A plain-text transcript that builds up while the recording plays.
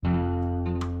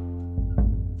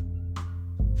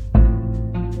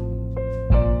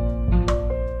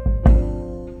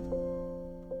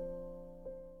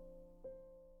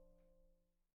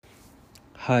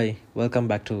Hi, welcome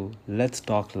back to Let's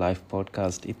Talk Life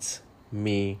podcast. It's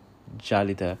me,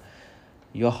 Jalita,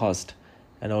 your host,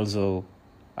 and also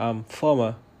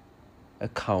former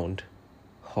account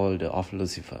holder of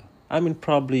Lucifer.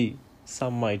 Probably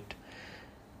some might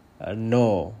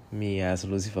know me as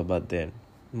Lucifer, but then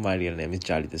my real name is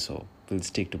Jalita, so we'll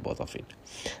stick to both of it.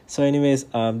 So, anyways,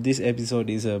 this episode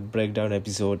is a breakdown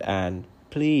episode, and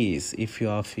please, if you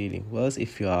are feeling worse,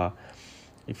 if you are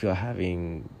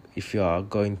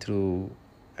going through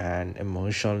an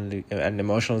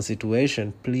emotional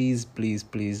situation, please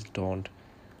don't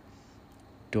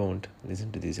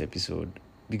listen to this episode,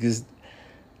 because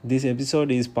this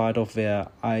episode is part of where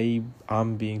I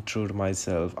am being true to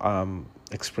myself. I'm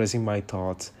expressing my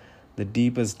thoughts, the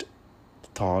deepest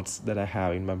thoughts that I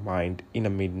have in my mind in a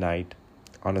midnight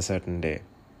on a certain day.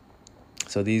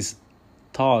 So these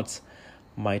thoughts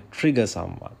might trigger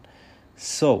someone.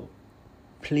 So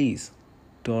please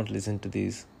don't listen to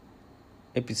these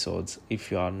episodes if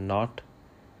you are not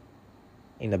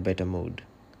in a better mood,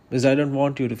 because I don't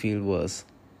want you to feel worse.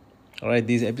 Alright,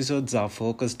 these episodes are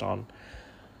focused on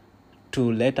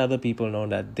to let other people know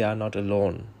that they are not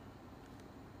alone.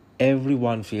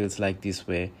 Everyone feels like this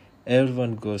way.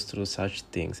 Everyone goes through such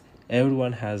things.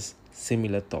 Everyone has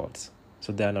similar thoughts.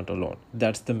 So they are not alone.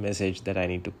 That's the message that I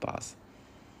need to pass.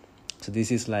 So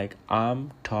this is like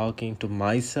I'm talking to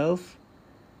myself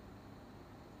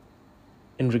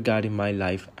in regarding my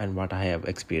life and what I have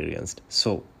experienced.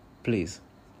 So please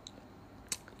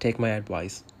take my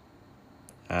advice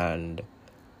and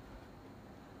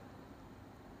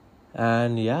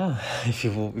yeah, if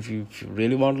you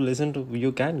really want to listen to,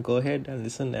 you can go ahead and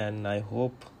listen, and I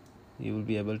hope you will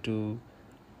be able to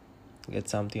get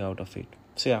something out of it.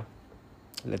 So yeah,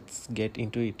 let's get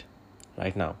into it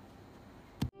right now.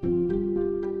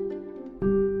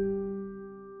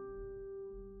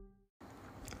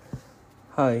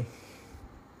 Hi.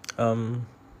 I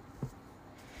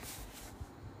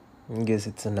guess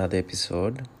it's another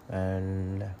episode,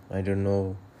 and I don't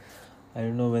know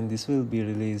when this will be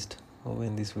released or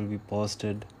when this will be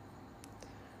posted,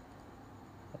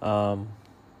 or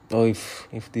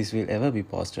if this will ever be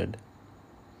posted.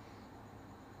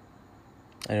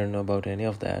 I don't know about any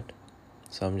of that,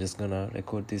 so I'm just gonna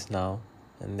record this now,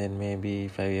 and then maybe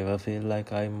if I ever feel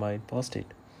like, I might post it.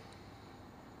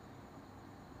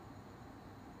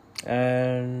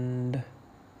 And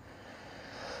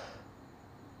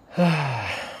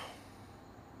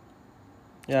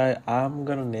yeah, I'm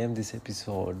gonna name this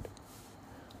episode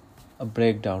a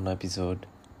breakdown episode,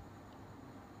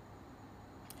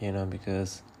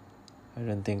 because I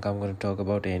don't think I'm going to talk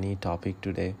about any topic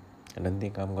today. I don't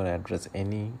think I'm going to address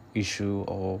any issue,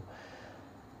 or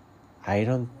I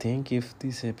don't think if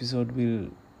this episode will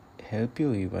help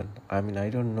you even. I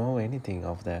don't know anything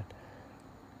of that.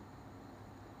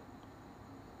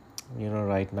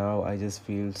 Right now I just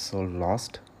feel so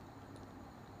lost.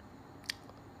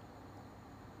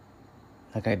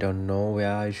 Like I don't know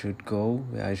where I should go,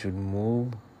 where I should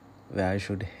move, where I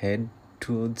should head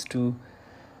towards to.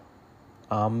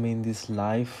 I'm in this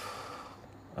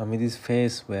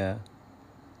phase where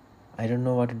I don't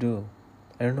know what to do.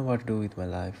 I don't know what to do with my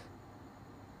life.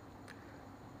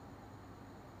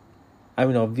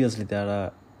 Obviously there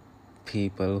are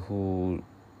people who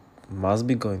must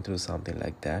be going through something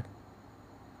like that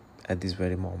at this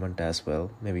very moment as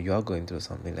well. Maybe you are going through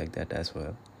something like that as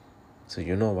well. So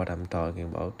you know what I'm talking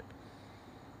about.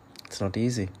 It's not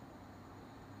easy.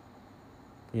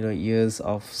 Years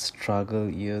of struggle,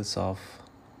 years of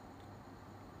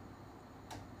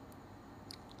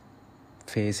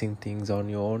facing things on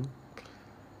your own,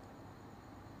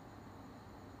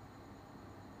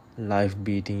 life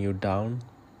beating you down,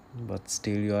 but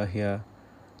still you are here.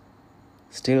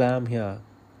 Still I am here.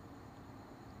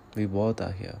 We both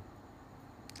are here.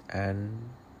 And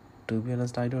to be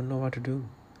honest, I don't know what to do.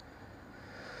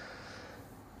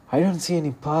 I don't see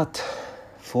any path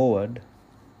forward.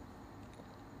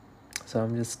 So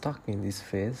I'm just stuck in this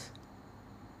phase,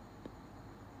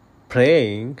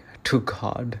 praying to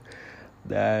God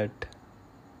that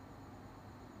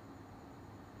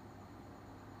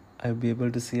I'll be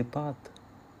able to see a path.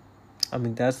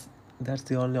 That's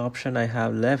the only option I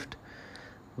have left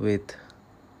with,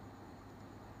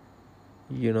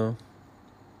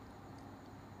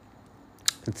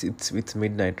 it's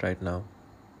midnight right now.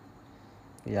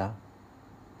 Yeah.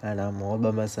 And I'm all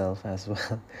by myself as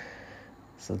well.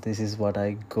 So this is what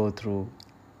I go through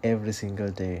every single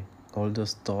day. All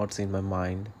those thoughts in my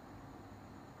mind,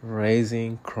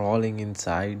 racing, crawling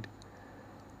inside,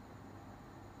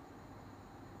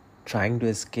 trying to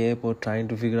escape or trying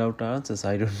to figure out answers.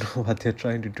 I don't know what they're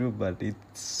trying to do, but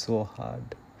it's so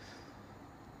hard.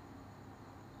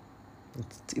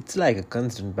 It's like a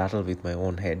constant battle with my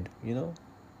own head, you know.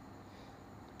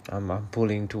 I'm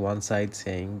pulling to one side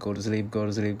saying go to sleep, go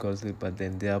to sleep, go to sleep, but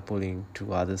then they are pulling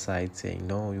to other side saying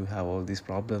no, you have all these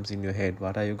problems in your head,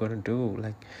 what are you gonna do?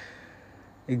 Like,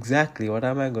 exactly, what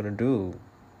am I gonna do?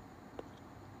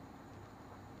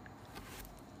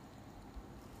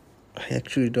 I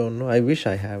actually don't know. I wish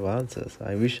I have answers.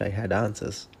 I wish I had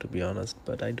answers, to be honest,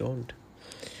 but I don't.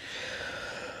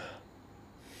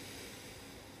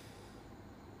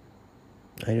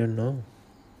 I don't know.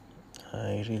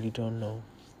 I really don't know.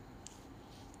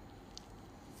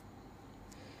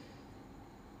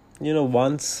 You know,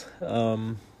 once,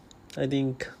 I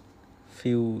think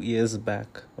few years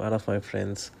back, one of my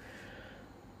friends,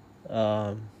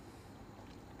 um,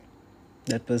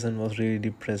 that person was really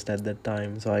depressed at that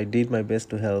time. So I did my best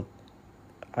to help.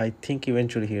 I think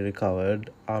eventually he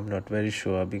recovered. I'm not very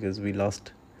sure because we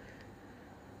lost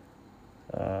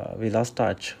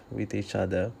touch with each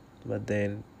other. But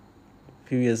then,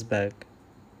 few years back,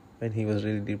 when he was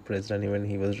really depressed and when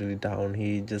he was really down,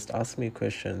 he just asked me a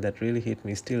question that really hit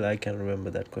me. Still, I can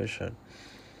remember that question.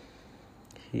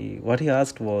 What he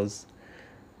asked was,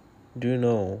 "Do you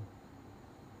know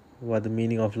what the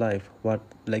meaning of life? What,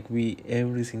 like, we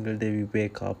every single day we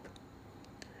wake up,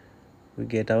 we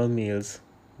get our meals,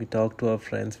 we talk to our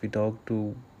friends, we talk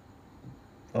to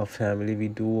our family, we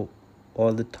do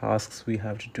all the tasks we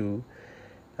have to do,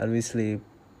 and we sleep.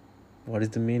 What is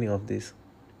the meaning of this?"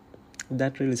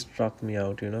 That really struck me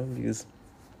out, because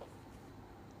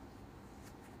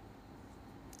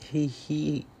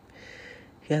he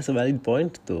has a valid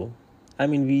point though. I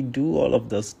mean, we do all of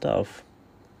the stuff,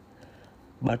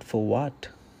 but for what?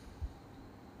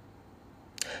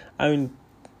 I mean,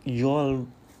 you all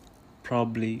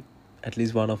probably, at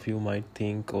least one of you might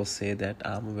think or say that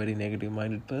I'm a very negative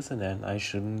minded person and I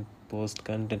shouldn't post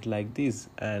content like this,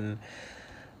 and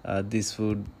this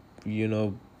would, you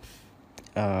know,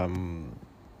 um,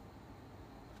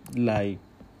 like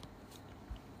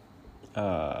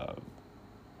uh,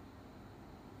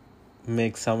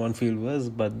 make someone feel worse.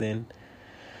 But then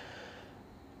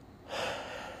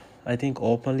I think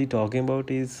openly talking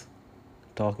about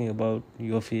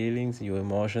your feelings, your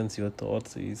emotions, your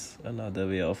thoughts is another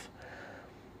way of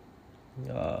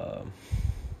uh,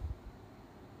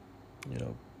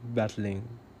 battling,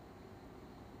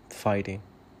 fighting,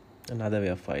 another way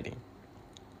of fighting.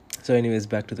 So anyways,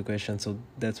 back to the question. So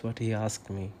that's what he asked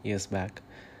me years back.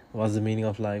 What's the meaning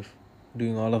of life?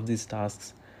 Doing all of these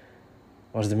tasks,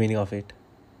 what's the meaning of it?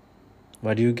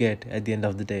 What do you get at the end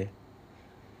of the day?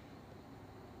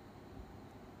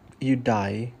 You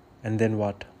die, and then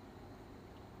what?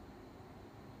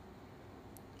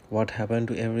 What happened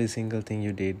to every single thing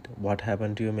you did? What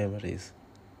happened to your memories?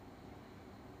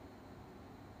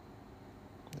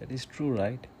 That is true,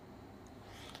 right?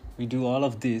 We do all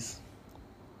of this.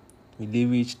 We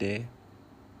live each day.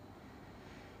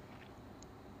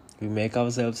 We make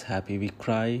ourselves happy. We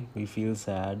cry. We feel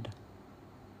sad.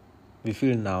 We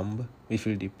feel numb. We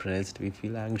feel depressed. We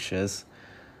feel anxious.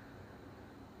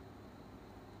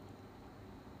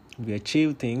 We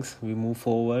achieve things. We move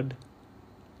forward.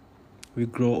 We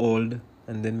grow old.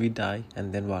 And then we die.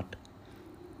 And then what?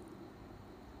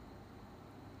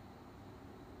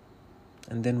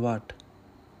 And then what?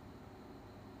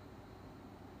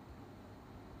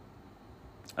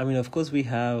 I mean, of course we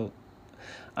have...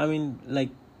 like,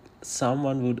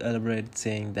 someone would elaborate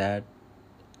saying that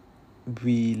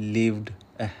we lived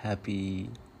a happy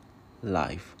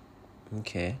life.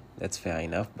 Okay, that's fair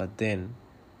enough. But then,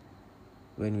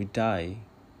 when we die,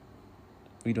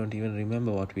 we don't even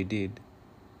remember what we did.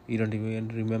 We don't even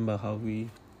remember how we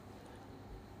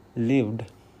lived.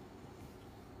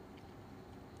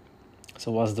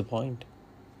 So what's the point?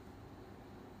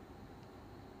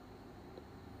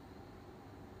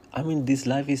 I mean, this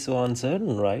life is so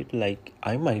uncertain, right? Like,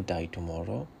 I might die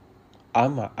tomorrow. I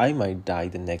might die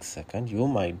the next second. You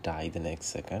might die the next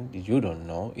second. You don't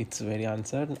know. It's very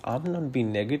uncertain. I'm not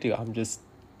being negative. I'm just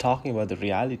talking about the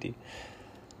reality.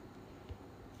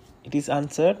 It is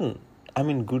uncertain. I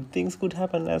mean, good things could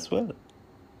happen as well.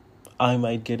 I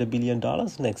might get $1 billion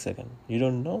next second. You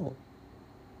don't know.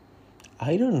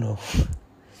 I don't know.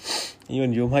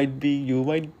 Even you might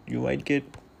get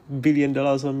 $1 billion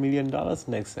or $1 million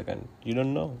next second. You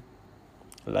don't know.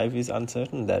 Life is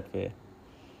uncertain that way.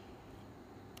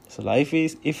 So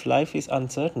if life is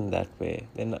uncertain that way,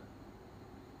 then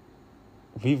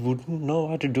we wouldn't know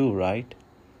what to do, right?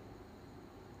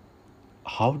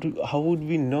 How would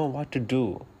we know what to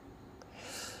do?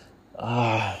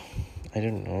 I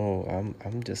don't know.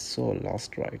 I'm just so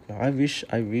lost right now. I wish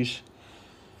I wish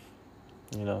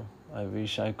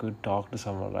I could talk to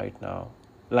someone right now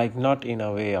like not in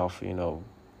a way of,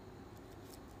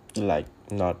 like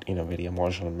not in a very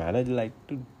emotional manner, like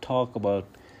to talk about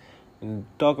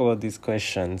these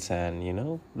questions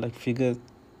and like figure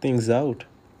things out.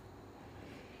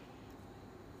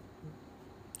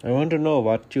 I want to know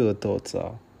what your thoughts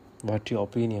are, what your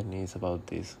opinion is about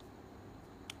this.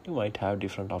 You might have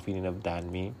different opinion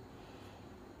than me.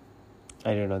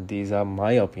 I don't know, these are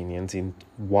my opinions in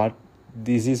what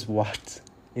this is what's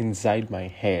inside my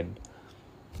head.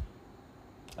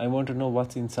 I want to know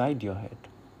what's inside your head.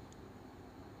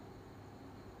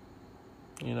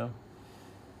 You know?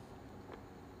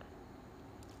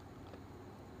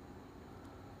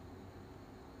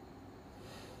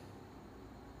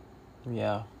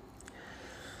 Yeah.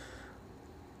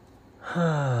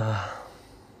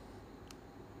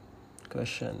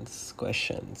 Questions,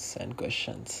 and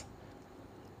questions.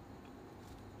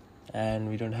 And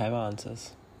we don't have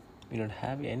answers. We don't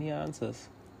have any answers.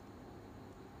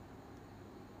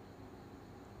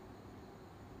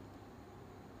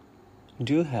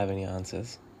 Do you have any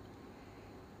answers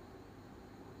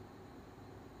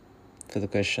for the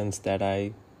questions that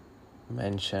I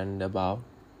mentioned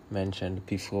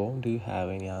before? Do you have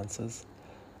any answers?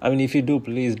 I mean, if you do,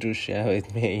 please do share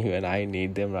with me. Even I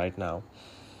need them right now.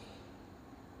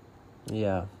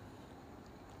 Yeah.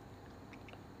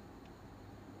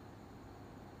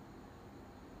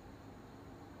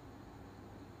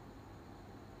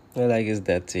 Well, I guess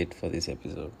that's it for this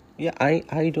episode. Yeah,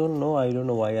 I don't know. I don't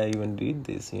know why I even did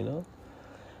this,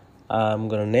 I'm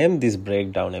gonna name this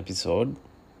breakdown episode,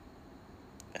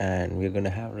 and we're gonna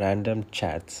have random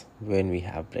chats when we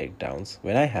have breakdowns.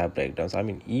 When I have breakdowns, I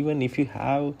mean, even if you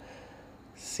have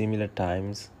similar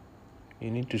times, you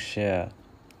need to share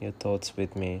your thoughts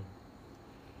with me.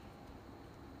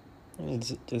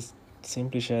 It's just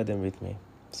simply share them with me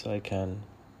so I can,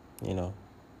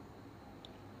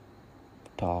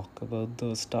 talk about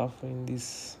those stuff in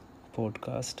this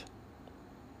podcast,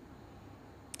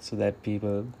 so that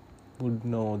people would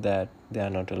know that they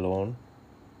are not alone,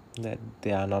 that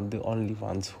they are not the only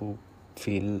ones who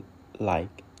feel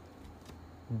like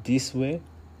this way.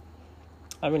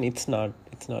 I mean, it's not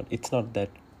that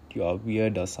you are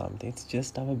weird or something. It's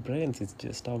just our brains, it's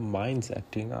just our minds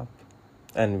acting up.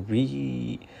 And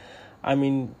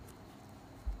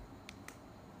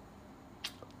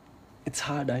it's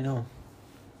hard, I know.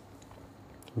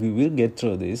 We will get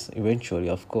through this eventually,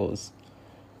 of course.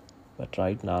 But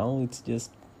right now, it's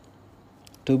just,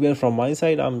 to be from my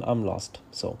side, I'm lost.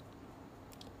 So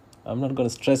I'm not gonna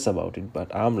stress about it,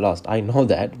 but I'm lost. I know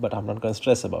that, but I'm not gonna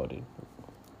stress about it.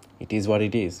 It is what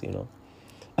it is,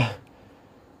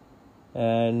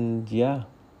 And yeah,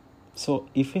 so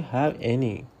if you have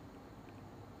any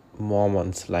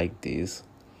moments like this,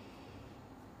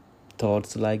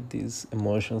 thoughts like this,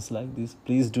 emotions like this,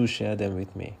 please do share them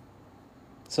with me,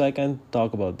 so I can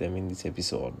talk about them in this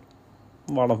episode,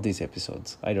 one of these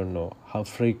episodes. I don't know how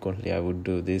frequently I would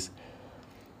do this,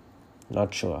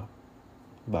 not sure,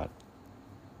 but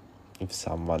if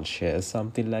someone shares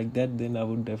something like that, then I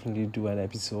would definitely do an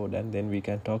episode, and then we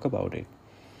can talk about it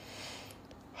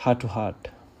heart to heart.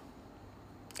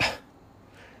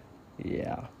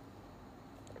 Yeah.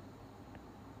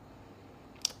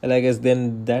 And I guess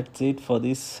then that's it for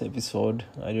this episode.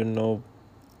 I don't know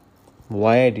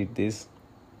why I did this.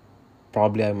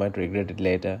 Probably I might regret it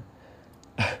later.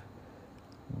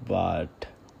 But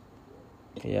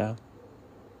yeah,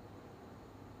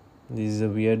 this is a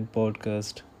weird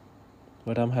podcast,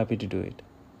 but I'm happy to do it.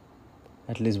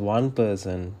 At least one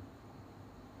person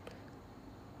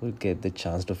will get the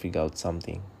chance to figure out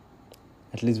something.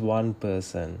 At least one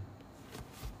person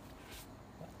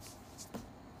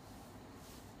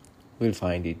will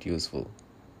find it useful.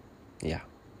 Yeah.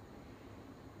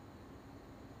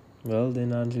 Well,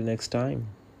 then until next time,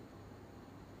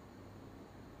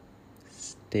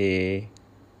 stay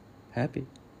happy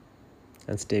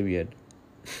and stay weird.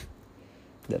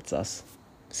 That's us.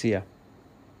 See ya.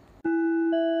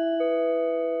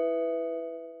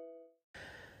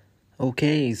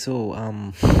 Okay, so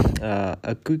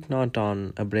a quick note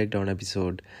on a breakdown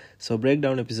episode. So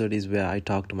breakdown episode is where I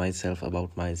talk to myself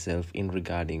about myself in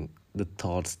regarding the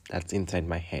thoughts that's inside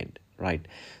my head, right?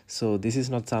 So this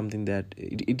is not something that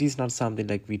it is not something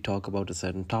like we talk about a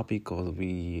certain topic or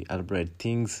we elaborate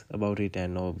things about it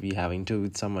and or we have interview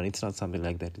with someone. It's not something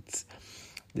like that.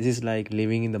 This is like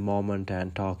living in the moment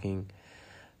and talking,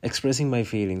 expressing my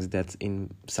feelings that's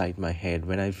inside my head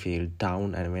when I feel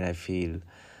down and when I feel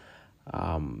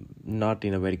not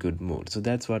in a very good mood. So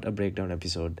that's what a breakdown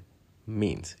episode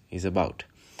is about.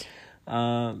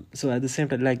 So at the same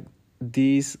time, like,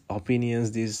 these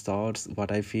opinions, these thoughts,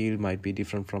 what I feel might be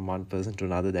different from one person to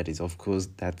another. That is, of course,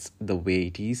 that's the way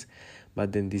it is.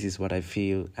 But then this is what I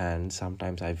feel, and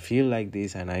sometimes I feel like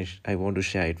this, and I want to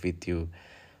share it with you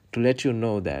to let you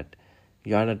know that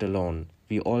you are not alone.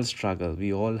 We all struggle,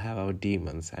 we all have our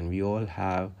demons, and we all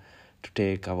have to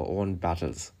take our own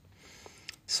battles.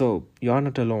 So you're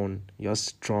not alone, you're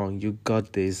strong, you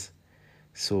got this.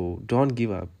 So don't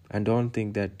give up, and don't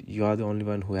think that you are the only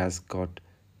one who has got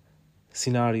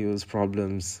scenarios,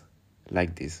 problems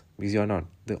like this, because you're not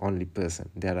the only person.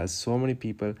 There are so many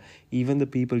people, even the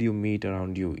people you meet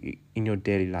around you in your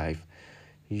daily life.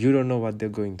 You don't know what they're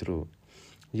going through,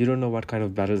 you don't know what kind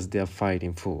of battles they're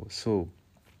fighting for. So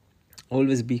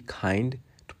always be kind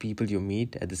to people you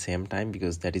meet at the same time,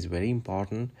 because that is very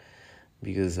important.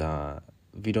 Because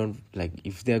we don't, like,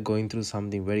 if they're going through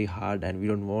something very hard, and we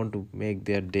don't want to make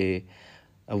their day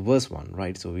a worse one,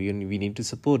 right? So we need to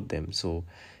support them. So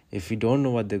if we don't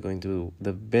know what they're going through,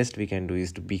 the best we can do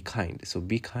is to be kind. So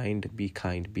be kind, be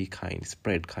kind, be kind,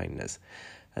 spread kindness.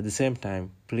 At the same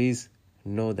time, please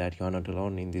know that you're not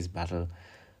alone in this battle.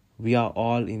 We are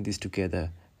all in this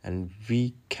together, and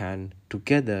we can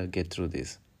together get through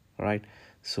this, right?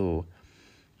 So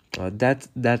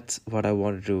that's what I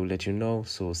wanted to let you know.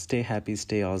 So stay happy,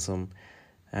 stay awesome,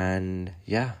 and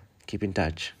yeah, keep in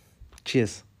touch.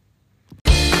 Cheers.